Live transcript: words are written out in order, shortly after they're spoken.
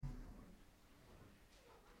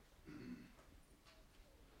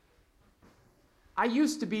I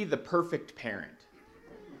used to be the perfect parent.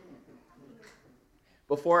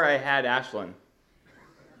 Before I had Ashlyn,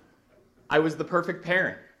 I was the perfect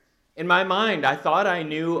parent. In my mind, I thought I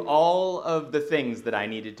knew all of the things that I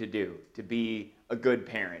needed to do to be a good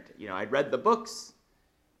parent. I'd read the books.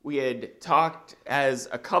 We had talked as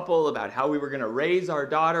a couple about how we were going to raise our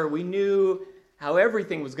daughter. We knew how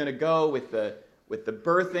everything was going to go with the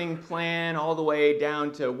birthing plan all the way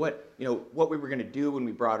down to what we were going to do when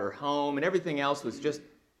we brought her home, and everything else was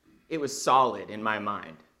it was solid in my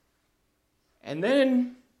mind. And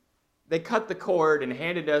then they cut the cord and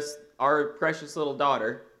handed us our precious little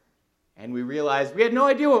daughter, and we realized we had no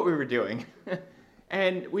idea what we were doing.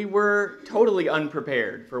 And we were totally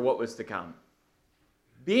unprepared for what was to come.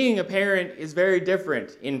 Being a parent is very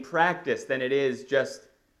different in practice than it is just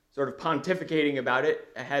sort of pontificating about it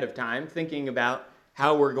ahead of time, thinking about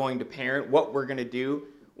how we're going to parent, what we're going to do.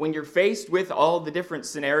 When you're faced with all the different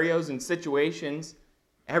scenarios and situations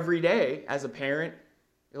every day as a parent,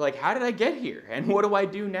 you're like, how did I get here? And what do I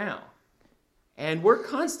do now? And we're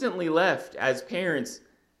constantly left as parents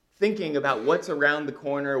thinking about what's around the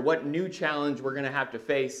corner, what new challenge we're going to have to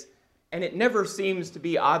face, and it never seems to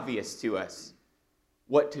be obvious to us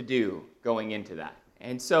what to do going into that.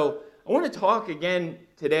 And so I want to talk again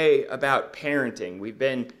today about parenting. We've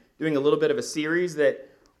been doing a little bit of a series that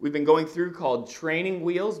we've been going through called Training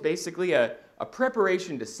Wheels, basically a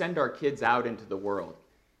preparation to send our kids out into the world.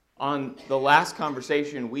 On the last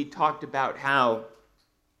conversation, we talked about how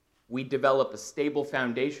we develop a stable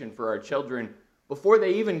foundation for our children before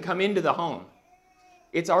they even come into the home.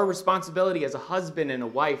 It's our responsibility as a husband and a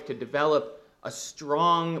wife to develop a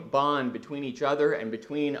strong bond between each other and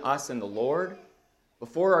between us and the Lord.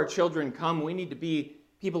 Before our children come, we need to be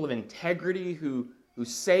people of integrity who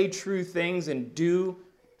say true things and do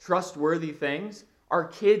trustworthy things. Our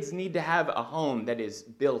kids need to have a home that is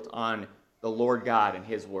built on the Lord God and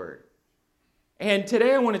His Word. And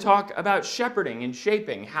today I want to talk about shepherding and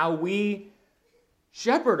shaping, how we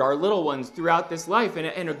shepherd our little ones throughout this life.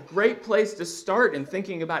 And a great place to start in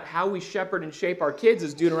thinking about how we shepherd and shape our kids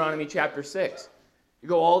is Deuteronomy chapter 6. You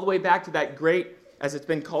go all the way back to that great, as it's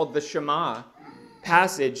been called, the Shema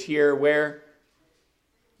passage here, where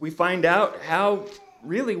we find out how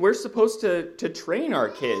really we're supposed to train our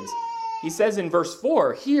kids. He says in verse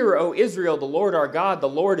 4, "Hear, O Israel, the Lord our God, the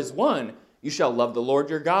Lord is one. You shall love the Lord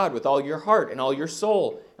your God with all your heart and all your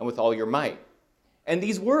soul and with all your might. And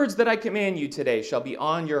these words that I command you today shall be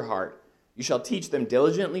on your heart. You shall teach them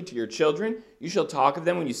diligently to your children. You shall talk of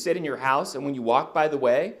them when you sit in your house and when you walk by the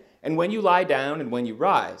way, and when you lie down and when you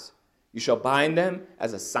rise. You shall bind them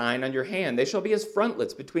as a sign on your hand. They shall be as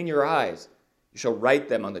frontlets between your eyes. You shall write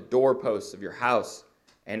them on the doorposts of your house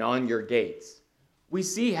and on your gates." We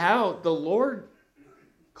see how the Lord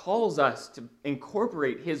calls us to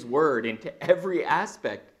incorporate His Word into every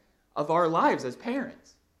aspect of our lives as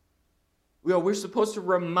parents. We're supposed to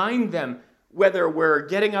remind them, whether we're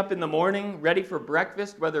getting up in the morning ready for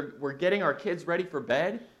breakfast, whether we're getting our kids ready for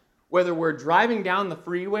bed, whether we're driving down the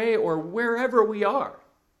freeway or wherever we are.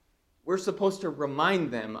 We're supposed to remind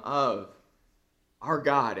them of our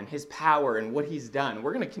God and His power and what He's done.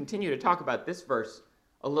 We're going to continue to talk about this verse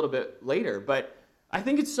a little bit later, but I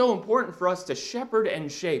think it's so important for us to shepherd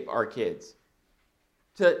and shape our kids,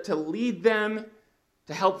 to lead them,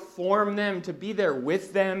 to help form them, to be there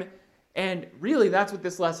with them. And really, that's what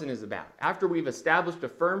this lesson is about. After we've established a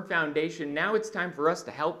firm foundation, now it's time for us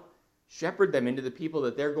to help shepherd them into the people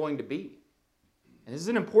that they're going to be. And this is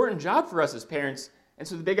an important job for us as parents. And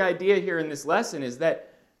so the big idea here in this lesson is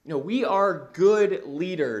that, we are good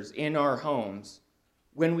leaders in our homes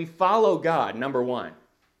when we follow God, number one.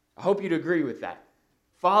 I hope you'd agree with that.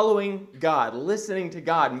 Following God, listening to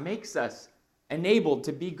God makes us enabled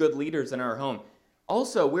to be good leaders in our home.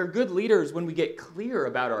 Also, we're good leaders when we get clear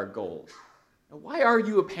about our goals. Now, why are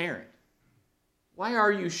you a parent? Why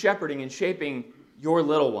are you shepherding and shaping your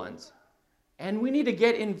little ones? And we need to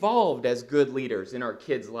get involved as good leaders in our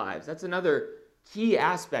kids' lives. That's another key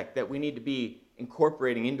aspect that we need to be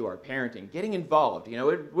incorporating into our parenting, getting involved.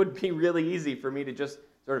 It would be really easy for me to just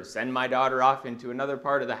sort of send my daughter off into another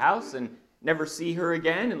part of the house and never see her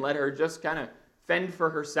again and let her just kind of fend for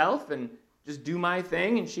herself and just do my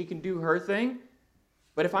thing and she can do her thing.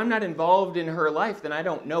 But if I'm not involved in her life, then I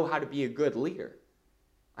don't know how to be a good leader.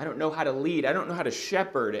 I don't know how to lead. I don't know how to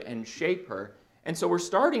shepherd and shape her. And so we're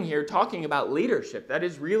starting here talking about leadership. That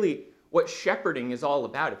is really what shepherding is all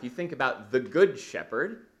about. If you think about the good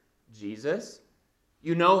shepherd, Jesus,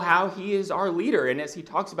 you know how he is our leader. And as he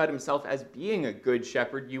talks about himself as being a good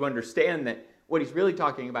shepherd, you understand that what he's really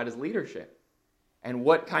talking about is leadership. And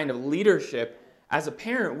what kind of leadership, as a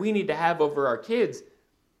parent, we need to have over our kids.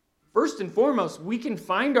 First and foremost, we can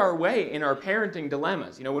find our way in our parenting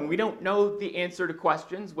dilemmas. When we don't know the answer to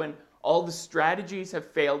questions, when all the strategies have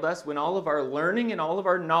failed us, when all of our learning and all of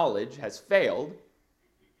our knowledge has failed,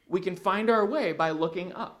 we can find our way by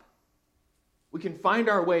looking up. We can find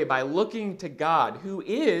our way by looking to God, who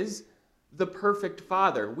is the perfect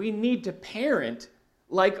Father. We need to parent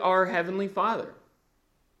like our Heavenly Father.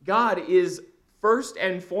 God is first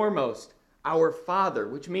and foremost our Father,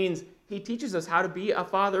 which means He teaches us how to be a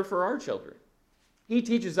father for our children. He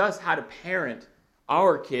teaches us how to parent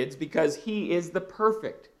our kids because He is the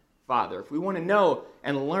perfect Father. If we want to know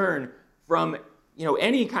and learn from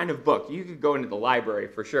any kind of book, you could go into the library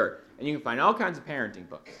for sure, and you can find all kinds of parenting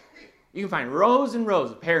books. You can find rows and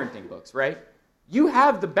rows of parenting books, right? You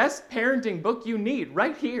have the best parenting book you need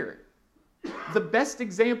right here. The best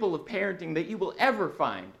example of parenting that you will ever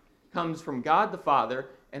find comes from God the Father,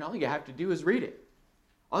 and all you have to do is read it.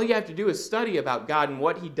 All you have to do is study about God and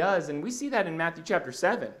what He does, and we see that in Matthew chapter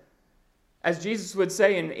 7. As Jesus would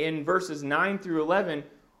say in verses 9 through 11,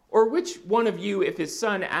 "Or which one of you, if his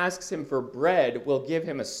son asks him for bread, will give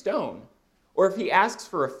him a stone? Or if he asks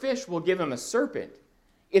for a fish, will give him a serpent?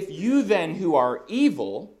 If you then, who are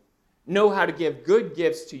evil, know how to give good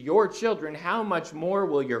gifts to your children, how much more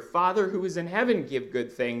will your Father who is in heaven give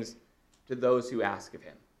good things to those who ask of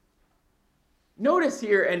Him?" Notice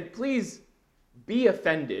here, and please be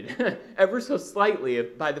offended ever so slightly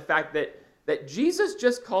by the fact that Jesus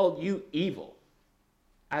just called you evil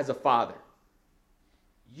as a father.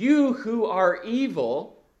 You who are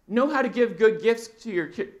evil know how to give good gifts to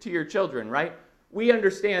your children, right? We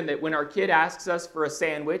understand that when our kid asks us for a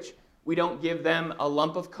sandwich, we don't give them a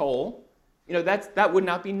lump of coal. That would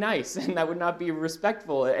not be nice, and that would not be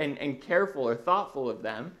respectful and careful or thoughtful of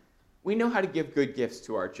them. We know how to give good gifts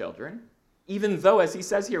to our children, even though, as he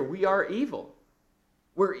says here, we are evil.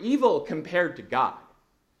 We're evil compared to God,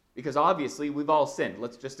 because obviously we've all sinned.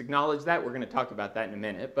 Let's just acknowledge that. We're going to talk about that in a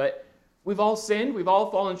minute. But we've all sinned. We've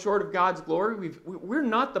all fallen short of God's glory. We're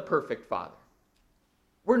not the perfect father.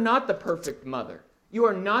 We're not the perfect mother. You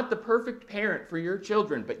are not the perfect parent for your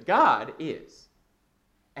children, but God is.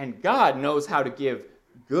 And God knows how to give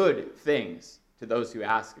good things to those who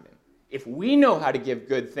ask of Him. If we know how to give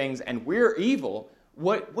good things and we're evil,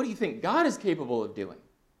 what do you think God is capable of doing?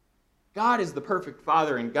 God is the perfect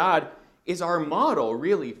Father, and God is our model,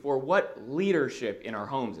 really, for what leadership in our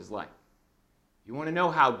homes is like. You want to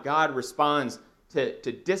know how God responds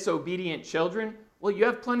to disobedient children? Well, you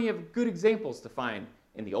have plenty of good examples to find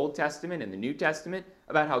in the Old Testament and the New Testament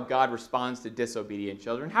about how God responds to disobedient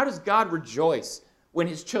children. How does God rejoice when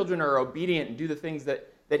His children are obedient and do the things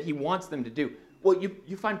that He wants them to do? Well,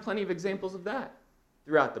 you find plenty of examples of that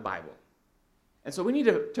throughout the Bible. And so we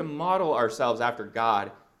need to model ourselves after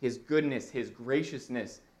God, His goodness, His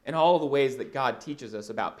graciousness, and all the ways that God teaches us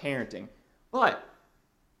about parenting. But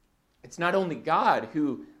it's not only God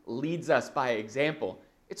who leads us by example,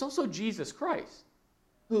 it's also Jesus Christ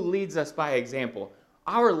who leads us by example.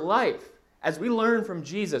 Our life, as we learn from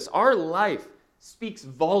Jesus, our life speaks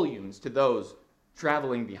volumes to those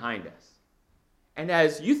traveling behind us. And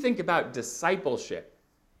as you think about discipleship,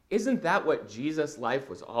 isn't that what Jesus' life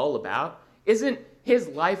was all about? Isn't His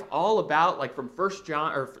life all about, like from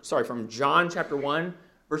John chapter 1,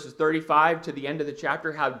 verses 35 to the end of the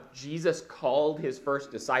chapter, how Jesus called His first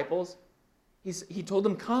disciples? He told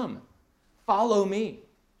them, "Come, follow me."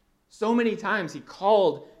 So many times He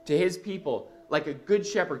called to His people like a good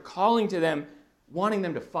shepherd, calling to them, wanting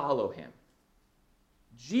them to follow Him.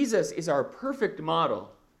 Jesus is our perfect model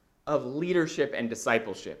of leadership and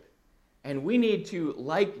discipleship. And we need to,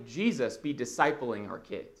 like Jesus, be discipling our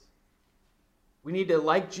kids. We need to,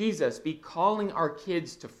 like Jesus, be calling our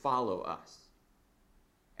kids to follow us.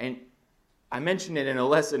 And I mentioned it in a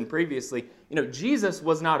lesson previously. Jesus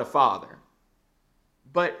was not a father.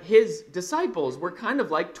 But His disciples were kind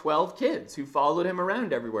of like 12 kids who followed Him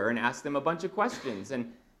around everywhere and asked Him a bunch of questions.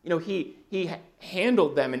 And, He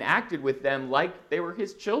handled them and acted with them like they were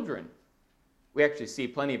His children. We actually see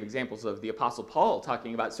plenty of examples of the Apostle Paul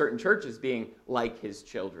talking about certain churches being like his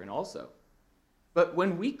children also. But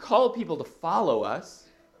when we call people to follow us,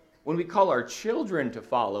 when we call our children to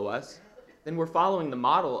follow us, then we're following the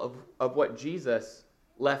model of what Jesus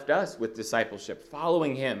left us with discipleship,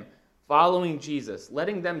 following Him, following Jesus,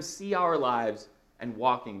 letting them see our lives and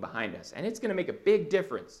walking behind us. And it's going to make a big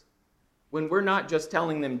difference when we're not just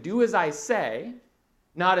telling them, "Do as I say,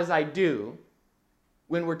 not as I do,"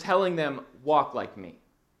 when we're telling them, "Walk like me."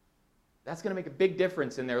 That's going to make a big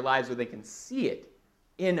difference in their lives where they can see it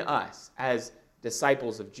in us as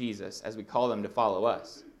disciples of Jesus, as we call them to follow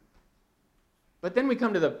us. But then we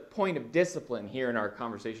come to the point of discipline here in our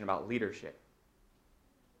conversation about leadership.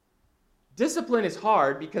 Discipline is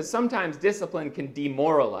hard because sometimes discipline can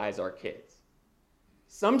demoralize our kids.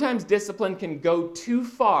 Sometimes discipline can go too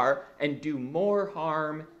far and do more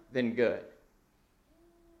harm than good.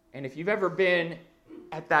 And if you've ever been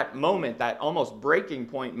at that moment, that almost breaking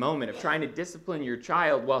point moment of trying to discipline your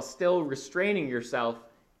child while still restraining yourself,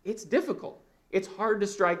 it's difficult. It's hard to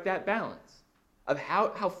strike that balance of how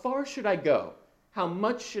far should I go? How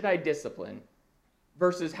much should I discipline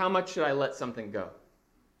versus how much should I let something go?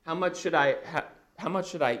 How much should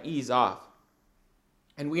I ease off?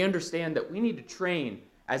 And we understand that we need to train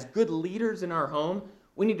as good leaders in our home.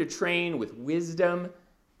 We need to train with wisdom,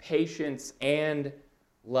 patience, and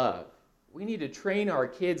love. We need to train our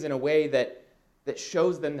kids in a way that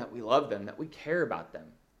shows them that we love them, that we care about them.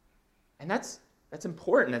 And that's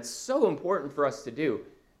important. That's so important for us to do,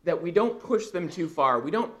 that we don't push them too far.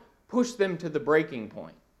 We don't push them to the breaking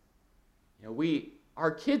point.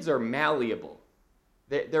 Our kids are malleable.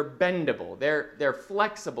 They're bendable. They're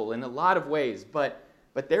flexible in a lot of ways, but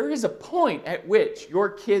there is a point at which your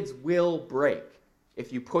kids will break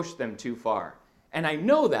if you push them too far. And I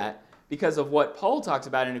know that because of what Paul talks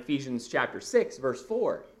about in Ephesians chapter 6, verse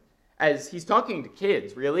 4. As he's talking to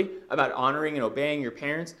kids, really, about honoring and obeying your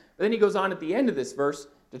parents. But then he goes on at the end of this verse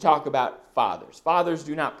to talk about fathers. Fathers,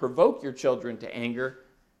 do not provoke your children to anger,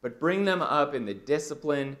 but bring them up in the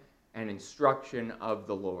discipline and instruction of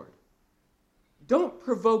the Lord. Don't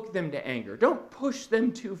provoke them to anger. Don't push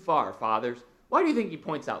them too far, fathers. Why do you think he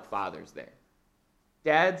points out fathers there?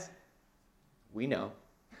 Dads, we know.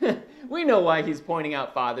 We know why he's pointing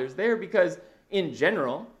out fathers there, because in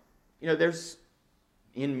general, there's,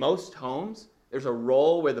 in most homes, there's a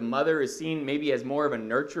role where the mother is seen maybe as more of a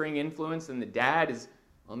nurturing influence and the dad is,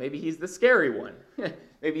 well, maybe he's the scary one.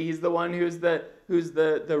 Maybe he's the one who's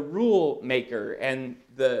the rule maker and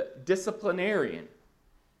the disciplinarian.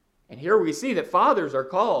 And here we see that fathers are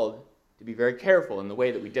called to be very careful in the way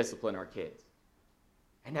that we discipline our kids.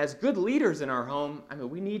 And as good leaders in our home,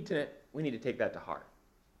 we need to take that to heart.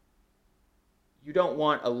 You don't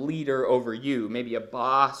want a leader over you, maybe a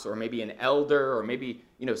boss or maybe an elder or maybe,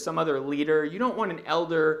 some other leader. You don't want an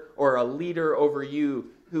elder or a leader over you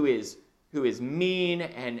who is mean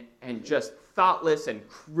and just thoughtless and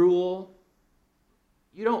cruel.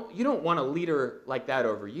 You don't want a leader like that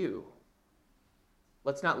over you.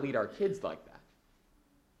 Let's not lead our kids like that.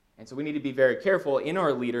 And so we need to be very careful in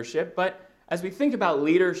our leadership. But as we think about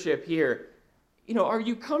leadership here, are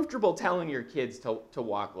you comfortable telling your kids to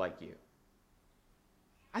walk like you?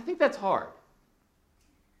 I think that's hard.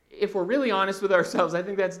 If we're really honest with ourselves, I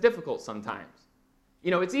think that's difficult sometimes.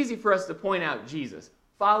 It's easy for us to point out Jesus.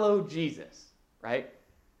 Follow Jesus, right?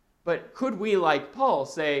 But could we, like Paul,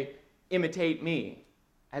 say, imitate me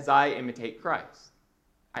as I imitate Christ?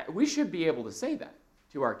 We should be able to say that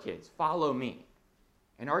to our kids. Follow me.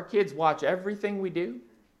 And our kids watch everything we do.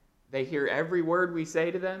 They hear every word we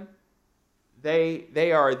say to them.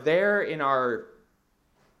 They are there in our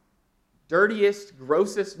dirtiest,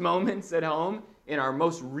 grossest moments at home, in our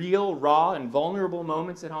most real, raw, and vulnerable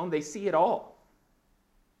moments at home. They see it all.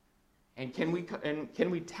 And can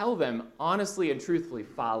we tell them honestly and truthfully,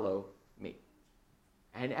 follow me?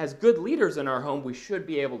 And as good leaders in our home, we should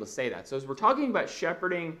be able to say that. So as we're talking about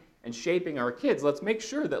shepherding and shaping our kids, let's make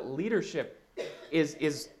sure that leadership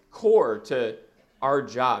is core to our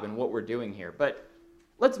job and what we're doing here. But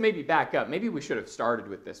let's maybe back up. Maybe we should have started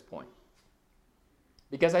with this point.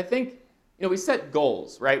 Because I think, we set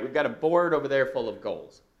goals, right? We've got a board over there full of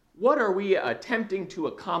goals. What are we attempting to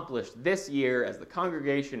accomplish this year as the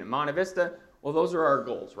congregation at Monte Vista? Well, those are our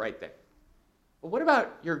goals right there. But what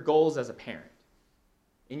about your goals as a parent?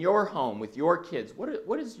 In your home, with your kids,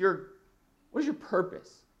 what is your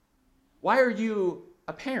purpose? Why are you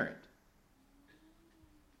a parent?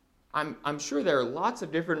 I'm sure there are lots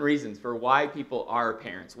of different reasons for why people are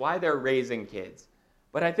parents, why they're raising kids.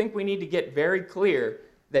 But I think we need to get very clear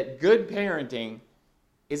that good parenting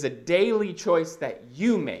is a daily choice that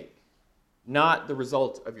you make, not the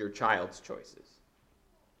result of your child's choices.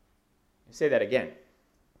 I'll say that again.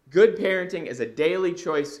 Good parenting is a daily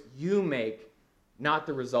choice you make, not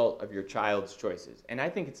the result of your child's choices. And I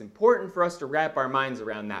think it's important for us to wrap our minds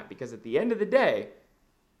around that, because at the end of the day,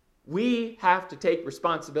 we have to take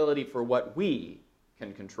responsibility for what we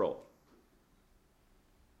can control.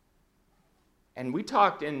 And we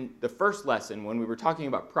talked in the first lesson when we were talking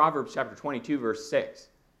about Proverbs chapter 22, verse 6,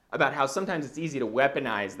 about how sometimes it's easy to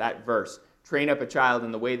weaponize that verse. Train up a child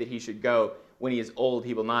in the way that he should go. When he is old,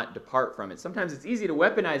 he will not depart from it. Sometimes it's easy to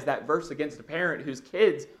weaponize that verse against a parent whose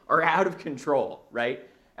kids are out of control, right?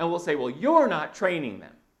 And we'll say, well, you're not training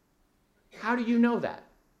them. How do you know that?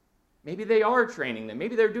 Maybe they are training them.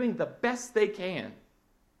 Maybe they're doing the best they can.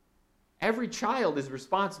 Every child is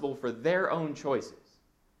responsible for their own choices.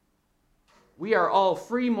 We are all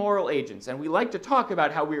free moral agents, and we like to talk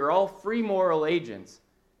about how we are all free moral agents,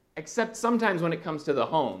 except sometimes when it comes to the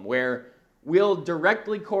home, where we'll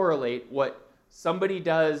directly correlate what somebody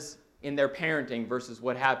does in their parenting versus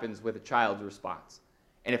what happens with a child's response.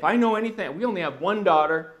 And if I know anything, we only have one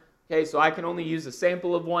daughter, okay, so I can only use a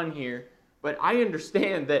sample of one here, but I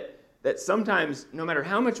understand that sometimes, no matter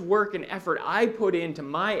how much work and effort I put into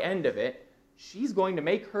my end of it, she's going to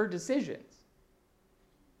make her decisions.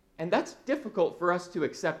 And that's difficult for us to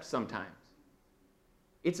accept sometimes.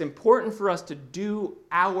 It's important for us to do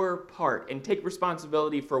our part and take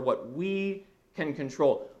responsibility for what we can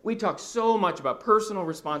control. We talk so much about personal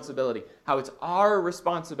responsibility, how it's our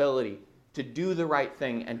responsibility to do the right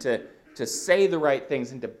thing and to say the right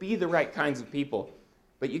things and to be the right kinds of people.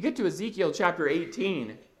 But you get to Ezekiel chapter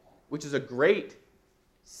 18, which is a great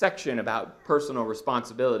section about personal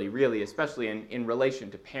responsibility, really, especially in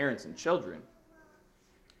relation to parents and children.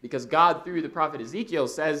 Because God, through the prophet Ezekiel,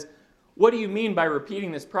 says, "What do you mean by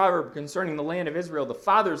repeating this proverb concerning the land of Israel? The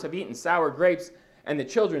fathers have eaten sour grapes, and the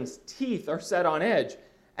children's teeth are set on edge.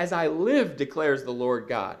 As I live, declares the Lord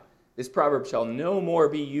God, this proverb shall no more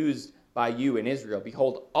be used by you in Israel.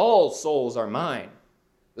 Behold, all souls are mine.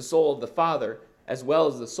 The soul of the Father, as well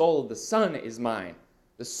as the soul of the Son, is mine.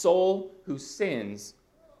 The soul who sins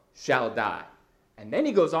shall die." And then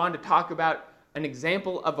he goes on to talk about an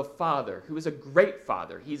example of a father who is a great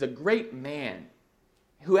father. He's a great man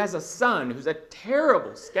who has a son who's a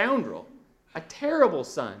terrible scoundrel, a terrible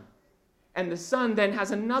son. And the son then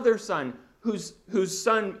has another son whose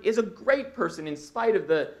son is a great person in spite of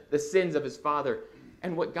the sins of his father.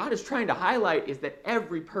 And what God is trying to highlight is that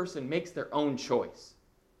every person makes their own choice.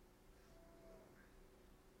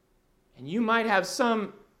 And you might have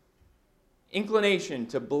some inclination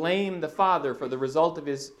to blame the father for the result of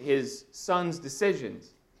his son's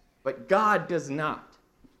decisions, but God does not.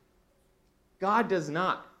 God does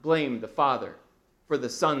not blame the father for the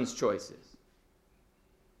son's choices.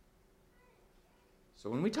 So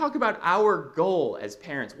when we talk about our goal as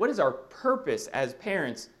parents, what is our purpose as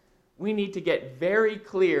parents, we need to get very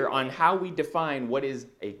clear on how we define what is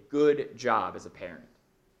a good job as a parent.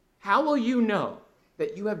 How will you know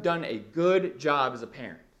that you have done a good job as a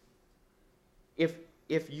parent?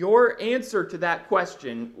 If your answer to that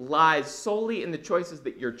question lies solely in the choices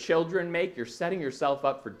that your children make, you're setting yourself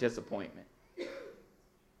up for disappointment.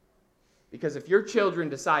 Because if your children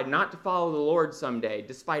decide not to follow the Lord someday,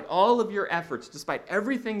 despite all of your efforts, despite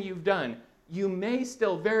everything you've done, you may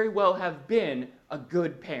still very well have been a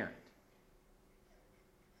good parent.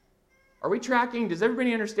 Are we tracking? Does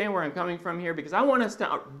everybody understand where I'm coming from here? Because I want us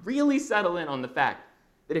to really settle in on the fact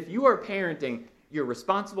that if you are parenting, you're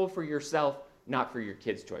responsible for yourself, not for your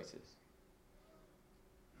kids' choices.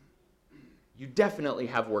 You definitely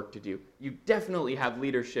have work to do. You definitely have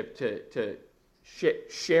leadership to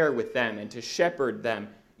share with them and to shepherd them.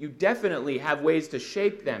 You definitely have ways to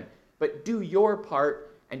shape them, but do your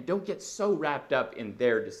part and don't get so wrapped up in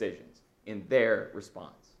their decisions, in their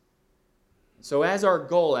response. So as our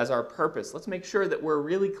goal, as our purpose, let's make sure that we're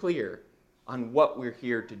really clear on what we're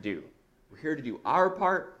here to do. We're here to do our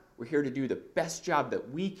part. We're here to do the best job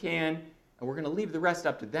that we can, and we're going to leave the rest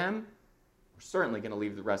up to them. We're certainly going to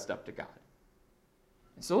leave the rest up to God.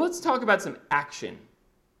 And so let's talk about some action.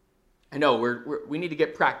 I know we need to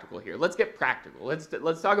get practical here. Let's get practical.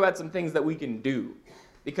 Let's talk about some things that we can do,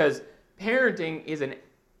 because parenting is an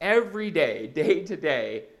everyday,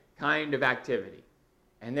 day-to-day kind of activity.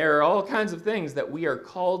 And there are all kinds of things that we are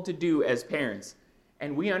called to do as parents.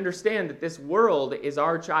 And we understand that this world is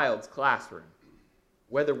our child's classroom,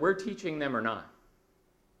 whether we're teaching them or not.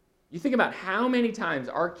 You think about how many times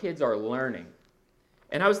our kids are learning.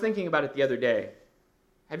 And I was thinking about it the other day.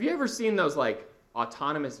 Have you ever seen those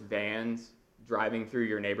autonomous vans driving through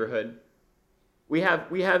your neighborhood? We have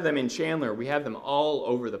them in Chandler. We have them all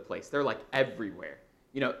over the place. They're everywhere.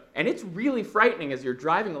 And it's really frightening as you're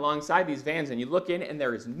driving alongside these vans and you look in and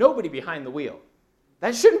there is nobody behind the wheel.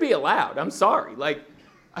 That shouldn't be allowed. I'm sorry.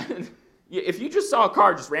 If you just saw a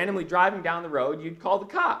car just randomly driving down the road, you'd call the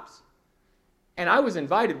cops. And I was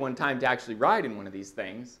invited one time to actually ride in one of these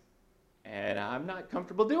things, and I'm not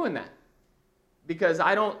comfortable doing that because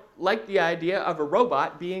I don't like the idea of a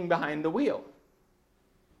robot being behind the wheel.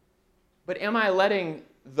 But am I letting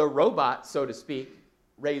the robot, so to speak,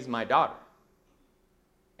 raise my daughter?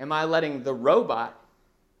 Am I letting the robot,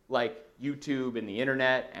 like YouTube and the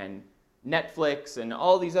internet and Netflix and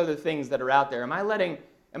all these other things that are out there, am I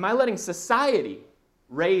letting society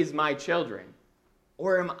raise my children?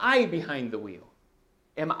 Or am I behind the wheel?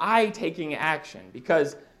 Am I taking action?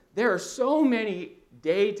 Because there are so many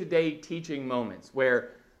day-to-day teaching moments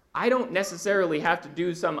where I don't necessarily have to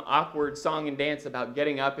do some awkward song and dance about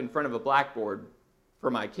getting up in front of a blackboard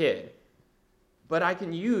for my kid, but I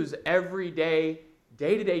can use everyday,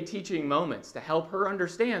 day-to-day teaching moments to help her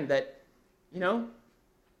understand that,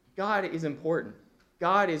 God is important.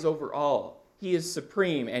 God is over all. He is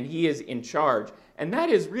supreme, and He is in charge. And that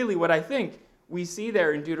is really what I think we see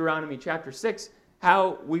there in Deuteronomy chapter 6,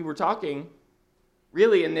 how we were talking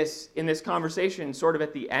really in this conversation sort of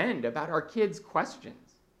at the end about our kids' questions.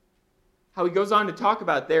 How he goes on to talk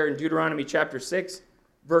about there in Deuteronomy chapter 6,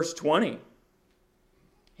 verse 20.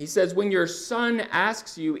 He says, when your son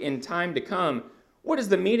asks you in time to come, what is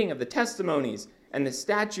the meaning of the testimonies and the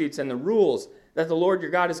statutes and the rules that the Lord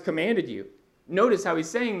your God has commanded you? Notice how he's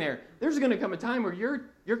saying there's going to come a time where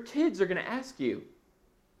your kids are going to ask you,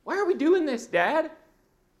 why are we doing this, Dad?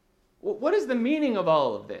 What is the meaning of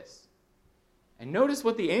all of this? And notice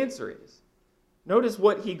what the answer is. Notice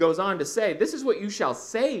what he goes on to say. This is what you shall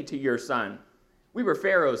say to your son. We were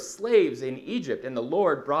Pharaoh's slaves in Egypt, and the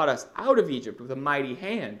Lord brought us out of Egypt with a mighty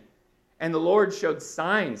hand. And the Lord showed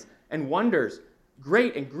signs and wonders,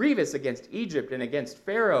 great and grievous, against Egypt and against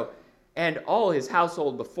Pharaoh and all his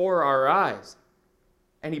household before our eyes.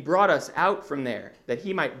 And he brought us out from there, that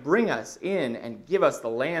he might bring us in and give us the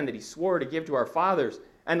land that he swore to give to our fathers.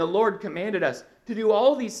 And the Lord commanded us to do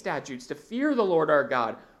all these statutes, to fear the Lord our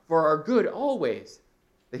God for our good always,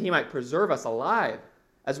 that he might preserve us alive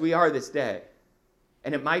as we are this day.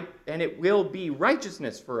 And it will be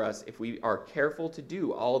righteousness for us if we are careful to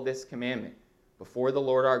do all this commandment before the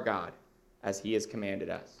Lord our God, as he has commanded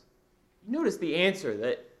us. Notice the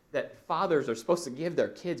answer that fathers are supposed to give their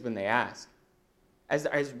kids when they ask.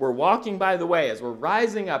 As we're walking by the way, as we're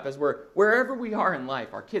rising up, as we're wherever we are in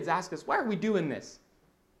life, our kids ask us, why are we doing this?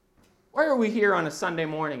 Why are we here on a Sunday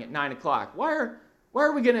morning at 9 o'clock? Why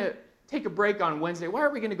are we going to take a break on Wednesday? Why are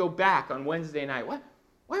we going to go back on Wednesday night? Why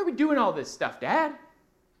are we doing all this stuff, Dad?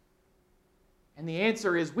 And the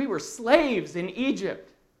answer is, we were slaves in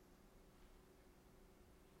Egypt.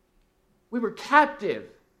 We were captive.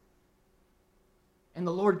 And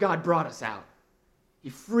the Lord God brought us out. He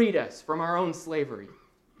freed us from our own slavery.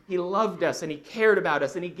 He loved us and he cared about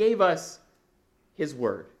us and he gave us his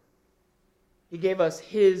word. He gave us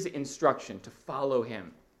his instruction to follow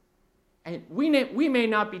him. And we may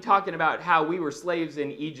not be talking about how we were slaves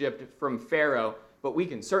in Egypt from Pharaoh, but we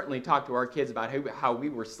can certainly talk to our kids about how we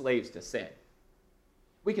were slaves to sin.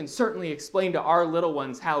 We can certainly explain to our little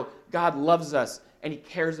ones how God loves us and he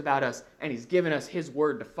cares about us and he's given us his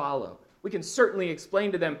word to follow. We can certainly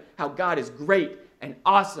explain to them how God is great and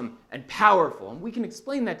awesome and powerful. And we can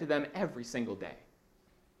explain that to them every single day.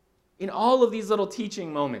 In all of these little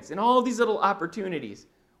teaching moments, in all of these little opportunities,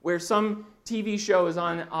 where some TV show is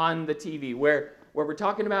on the TV, where we're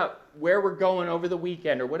talking about where we're going over the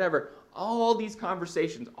weekend or whatever, all these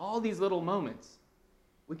conversations, all these little moments,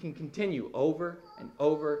 we can continue over and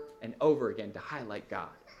over and over again to highlight God,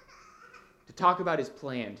 to talk about his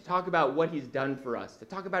plan, to talk about what he's done for us, to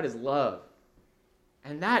talk about his love.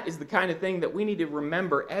 And that is the kind of thing that we need to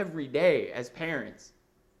remember every day as parents.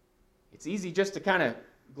 It's easy just to kind of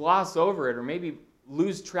gloss over it or maybe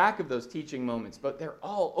lose track of those teaching moments, but they're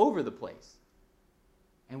all over the place.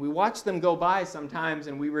 And we watch them go by sometimes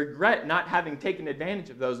and we regret not having taken advantage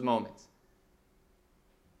of those moments.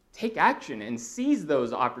 Take action and seize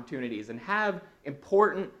those opportunities and have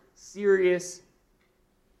important, serious,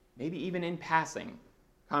 maybe even in passing,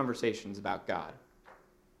 conversations about God.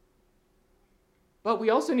 But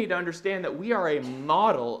we also need to understand that we are a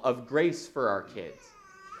model of grace for our kids.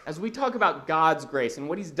 As we talk about God's grace and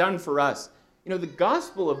what he's done for us, the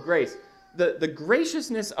gospel of grace, the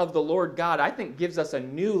graciousness of the Lord God, I think gives us a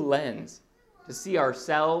new lens to see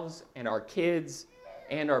ourselves and our kids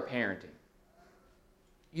and our parenting.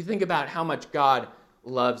 You think about how much God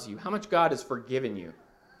loves you, how much God has forgiven you.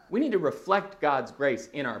 We need to reflect God's grace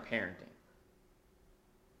in our parenting.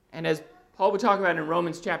 And as Paul would talk about in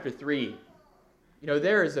Romans chapter 3,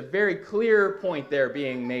 there is a very clear point there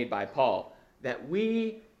being made by Paul, that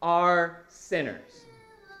we are sinners.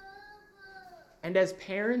 And as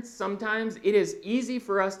parents, sometimes it is easy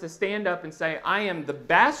for us to stand up and say, I am the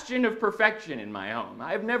bastion of perfection in my home.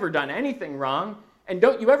 I have never done anything wrong, and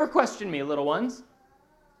don't you ever question me, little ones.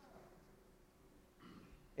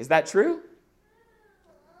 Is that true?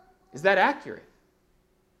 Is that accurate?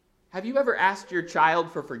 Have you ever asked your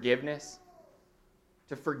child for forgiveness?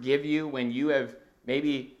 To forgive you when you have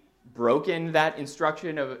maybe broken that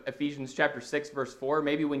instruction of Ephesians chapter 6, verse 4?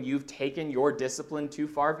 Maybe when you've taken your discipline too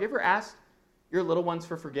far? Have you ever asked your little ones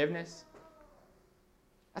for forgiveness?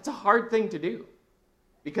 That's a hard thing to do.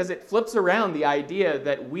 because it flips around the idea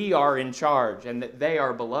that we are in charge and that they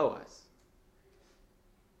are below us.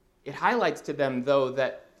 It highlights to them, though,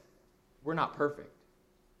 that we're not perfect.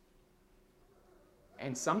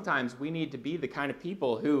 And sometimes we need to be the kind of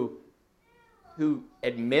people who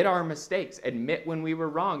admit our mistakes, admit when we were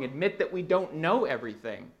wrong, admit that we don't know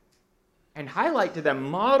everything, and highlight to them,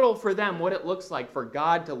 model for them what it looks like for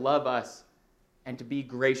God to love us and to be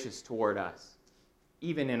gracious toward us,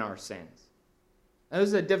 even in our sins. Now, this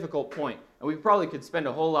is a difficult point, and we probably could spend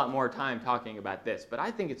a whole lot more time talking about this, but I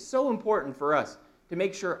think it's so important for us to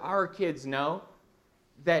make sure our kids know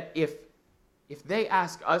that if they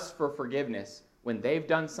ask us for forgiveness when they've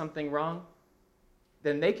done something wrong,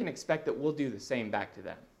 then they can expect that we'll do the same back to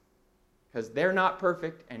them. Because they're not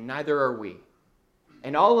perfect, and neither are we.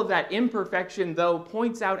 And all of that imperfection, though,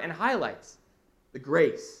 points out and highlights the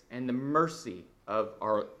grace and the mercy of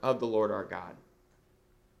the Lord our God.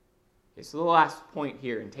 Okay, so the last point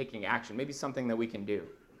here in taking action, maybe something that we can do.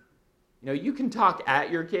 You can talk at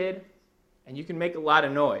your kid, and you can make a lot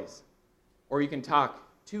of noise. Or you can talk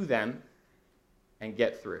to them and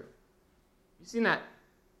get through. You've seen that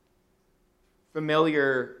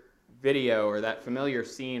familiar video or that familiar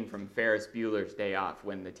scene from Ferris Bueller's Day Off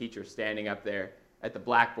when the teacher's standing up there at the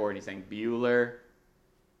blackboard and he's saying, Bueller,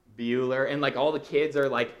 Bueller, and like all the kids are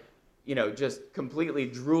like, just completely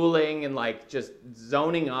drooling and like just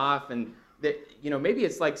zoning off, and that, maybe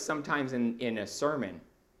it's like sometimes in a sermon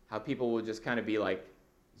how people will just kind of be like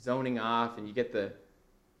zoning off, and you get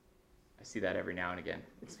I see that every now and again.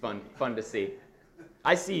 It's fun to see.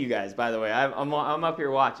 I see you guys, by the way. I'm up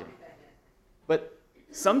here watching. But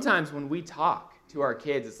sometimes when we talk to our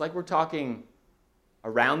kids, it's like we're talking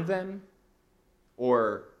around them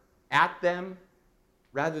or at them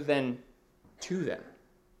rather than to them,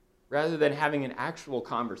 rather than having an actual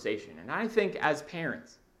conversation. And I think as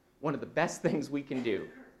parents, one of the best things we can do,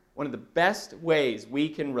 one of the best ways we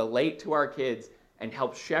can relate to our kids and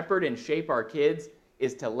help shepherd and shape our kids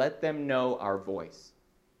is to let them know our voice.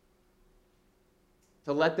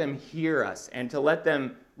 To let them hear us and to let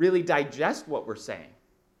them really digest what we're saying.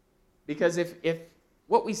 Because if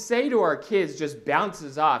what we say to our kids just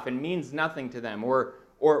bounces off and means nothing to them, or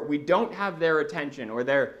we don't have their attention, or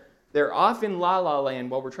they're off in la-la land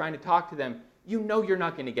while we're trying to talk to them, you're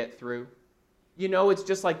not going to get through. It's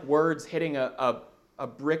just like words hitting a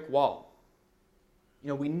brick wall.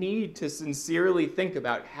 We need to sincerely think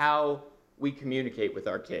about how we communicate with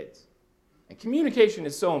our kids. And communication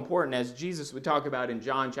is so important, as Jesus would talk about in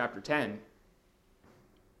John chapter 10.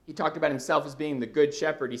 He talked about himself as being the good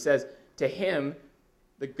shepherd. He says, to him,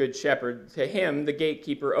 the good shepherd, to him the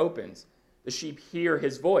gatekeeper opens. The sheep hear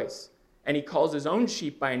his voice, and he calls his own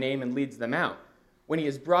sheep by name and leads them out. When he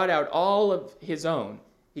has brought out all of his own,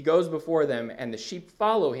 he goes before them, and the sheep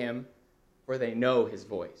follow him, for they know his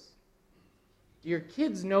voice. Do your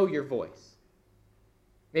kids know your voice?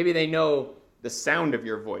 Maybe they know the sound of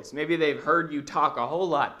your voice. Maybe they've heard you talk a whole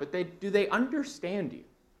lot, but do they understand you?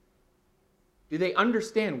 Do they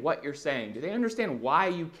understand what you're saying? Do they understand why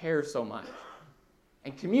you care so much?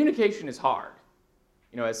 And communication is hard.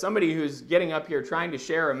 As somebody who's getting up here trying to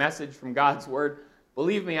share a message from God's Word,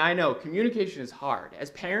 believe me, I know communication is hard.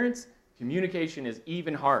 As parents, communication is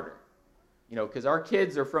even harder. Because our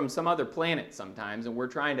kids are from some other planet sometimes, and we're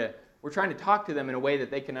trying to talk to them in a way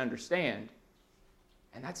that they can understand,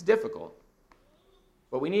 and that's difficult.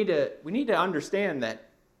 But we need to understand that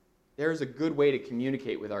there is a good way to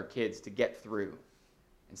communicate with our kids to get through.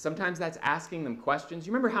 And sometimes that's asking them questions.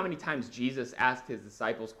 You remember how many times Jesus asked his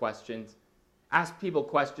disciples questions? Asked people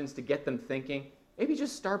questions to get them thinking? Maybe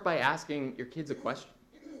just start by asking your kids a question.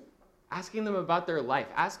 Asking them about their life.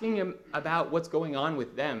 Asking them about what's going on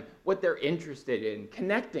with them, what they're interested in,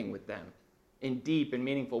 connecting with them in deep and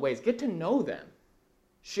meaningful ways. Get to know them.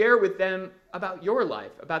 Share with them about your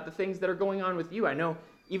life, about the things that are going on with you. I know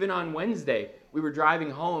even on Wednesday, we were driving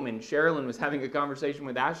home and Sherilyn was having a conversation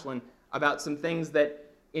with Ashlyn about some things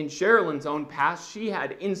that in Sherilyn's own past she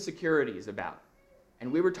had insecurities about.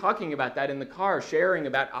 And we were talking about that in the car, sharing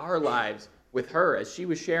about our lives with her as she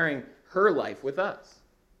was sharing her life with us.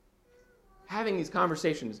 Having these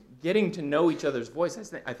conversations, getting to know each other's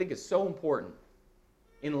voice, I think is so important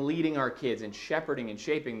in leading our kids and shepherding and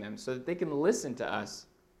shaping them so that they can listen to us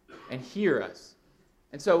and hear us.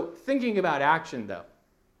 And so thinking about action, though,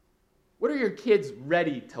 what are your kids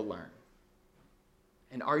ready to learn?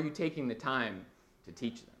 And are you taking the time to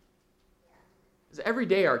teach them? Because every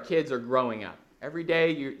day our kids are growing up. Every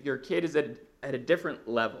day your kid is at a different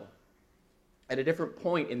level, at a different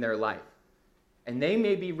point in their life. And they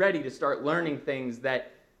may be ready to start learning things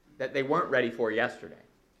that they weren't ready for yesterday,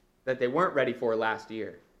 that they weren't ready for last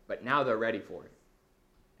year, but now they're ready for it.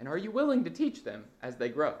 And are you willing to teach them as they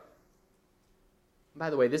grow? By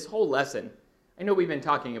the way, this whole lesson, I know we've been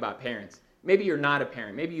talking about parents. Maybe you're not a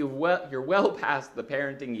parent. Maybe you're well past the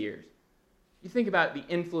parenting years. You think about the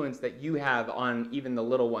influence that you have on even the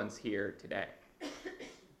little ones here today.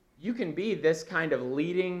 You can be this kind of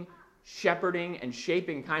leading, shepherding, and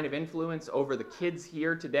shaping kind of influence over the kids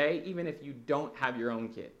here today, even if you don't have your own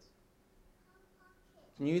kids.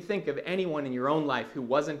 Can you think of anyone in your own life who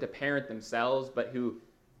wasn't a parent themselves, but who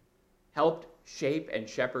helped shape and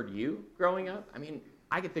shepherd you growing up? I mean,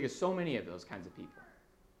 I could think of so many of those kinds of people.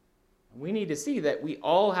 We need to see that we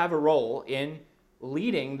all have a role in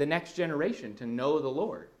leading the next generation to know the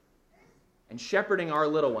Lord and shepherding our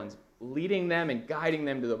little ones, leading them and guiding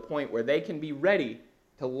them to the point where they can be ready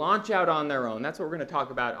to launch out on their own. That's what we're going to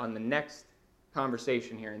talk about on the next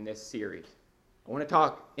conversation here in this series. I want to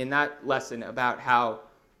talk in that lesson about how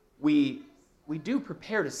we do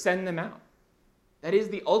prepare to send them out. That is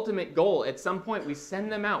the ultimate goal. At some point, we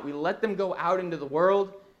send them out. We let them go out into the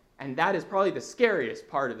world, and that is probably the scariest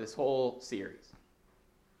part of this whole series,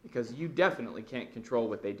 because you definitely can't control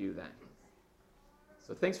what they do then.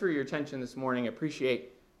 So thanks for your attention this morning. I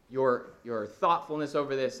appreciate your thoughtfulness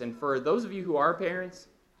over this. And for those of you who are parents,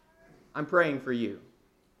 I'm praying for you.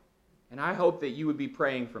 And I hope that you would be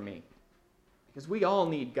praying for me, because we all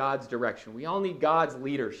need God's direction. We all need God's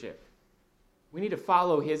leadership. We need to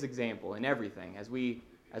follow his example in everything as we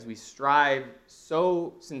strive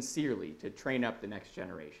so sincerely to train up the next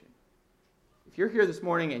generation. If you're here this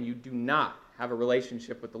morning and you do not have a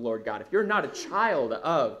relationship with the Lord God, if you're not a child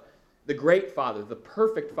of the great Father, the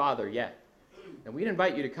perfect Father yet, then we'd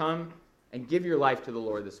invite you to come and give your life to the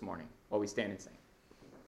Lord this morning while we stand and sing.